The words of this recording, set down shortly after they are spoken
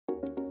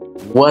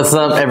What's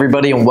up,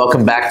 everybody, and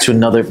welcome back to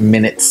another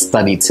Minute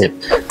Study Tip.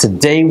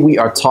 Today we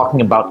are talking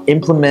about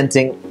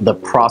implementing the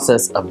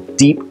process of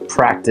deep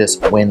practice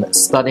when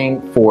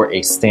studying for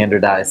a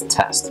standardized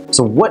test.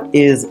 So what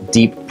is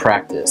deep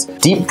practice?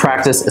 Deep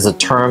practice is a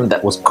term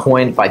that was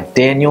coined by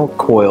Daniel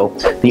Coyle,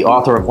 the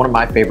author of one of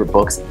my favorite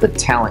books, The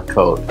Talent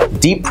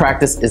Code. Deep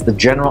practice is the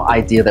general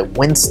idea that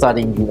when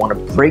studying, you want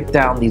to break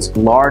down these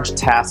large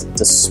tasks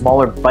into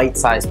smaller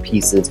bite-sized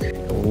pieces,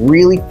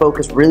 really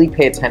focus, really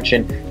pay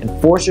attention,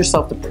 and force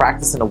yourself to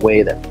practice in a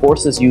way that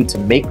forces you to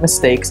make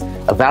mistakes,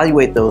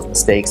 evaluate those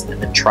mistakes,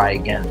 and then try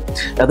again.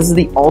 Now, this is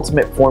the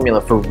ultimate formula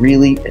for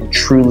really and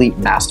truly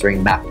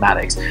mastering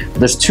mathematics.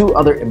 There's two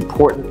other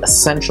important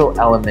essential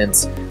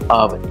elements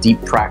of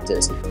deep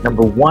practice.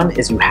 Number one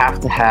is you have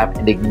to have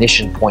an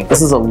ignition point.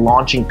 This is a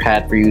launching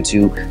pad for you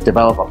to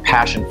develop a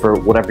passion for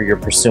whatever you're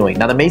pursuing.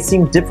 Now, that may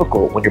seem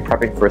difficult when you're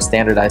prepping for a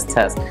standardized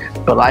test,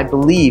 but I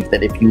believe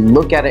that if you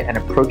look at it and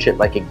approach it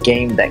like a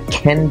game that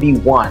can be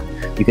won,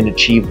 you can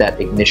achieve that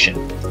ignition.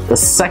 The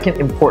second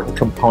important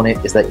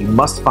component is that you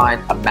must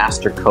find a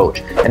master coach.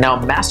 And now,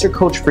 a master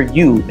coach for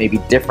you may be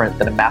different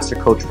than a master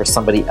coach for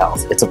somebody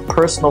else. It's a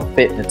personal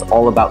fit, and it's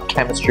all about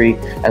chemistry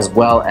as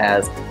well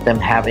as them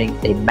having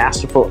a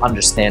masterful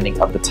understanding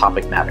of the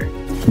topic matter.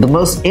 The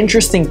most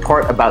interesting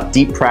part about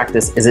deep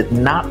practice is it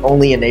not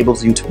only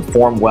enables you to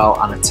perform well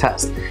on a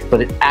test,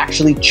 but it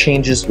actually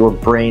changes your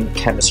brain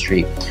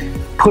chemistry.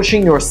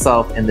 Pushing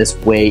yourself in this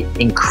way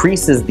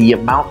increases the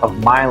amount of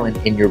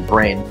myelin in your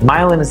brain.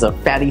 Myelin is a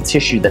fatty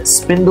tissue that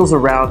spindles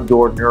around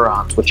your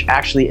neurons, which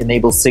actually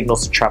enables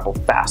signals to travel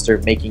faster,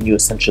 making you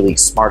essentially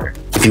smarter.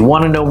 If you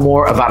want to know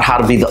more about how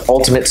to be the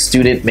ultimate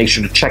student, make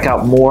sure to check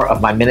out more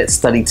of my Minute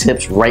Study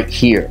Tips right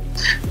here.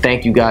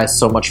 Thank you guys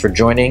so much for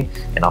joining,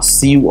 and I'll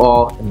see you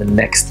all in the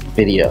next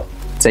video.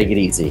 Take it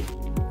easy.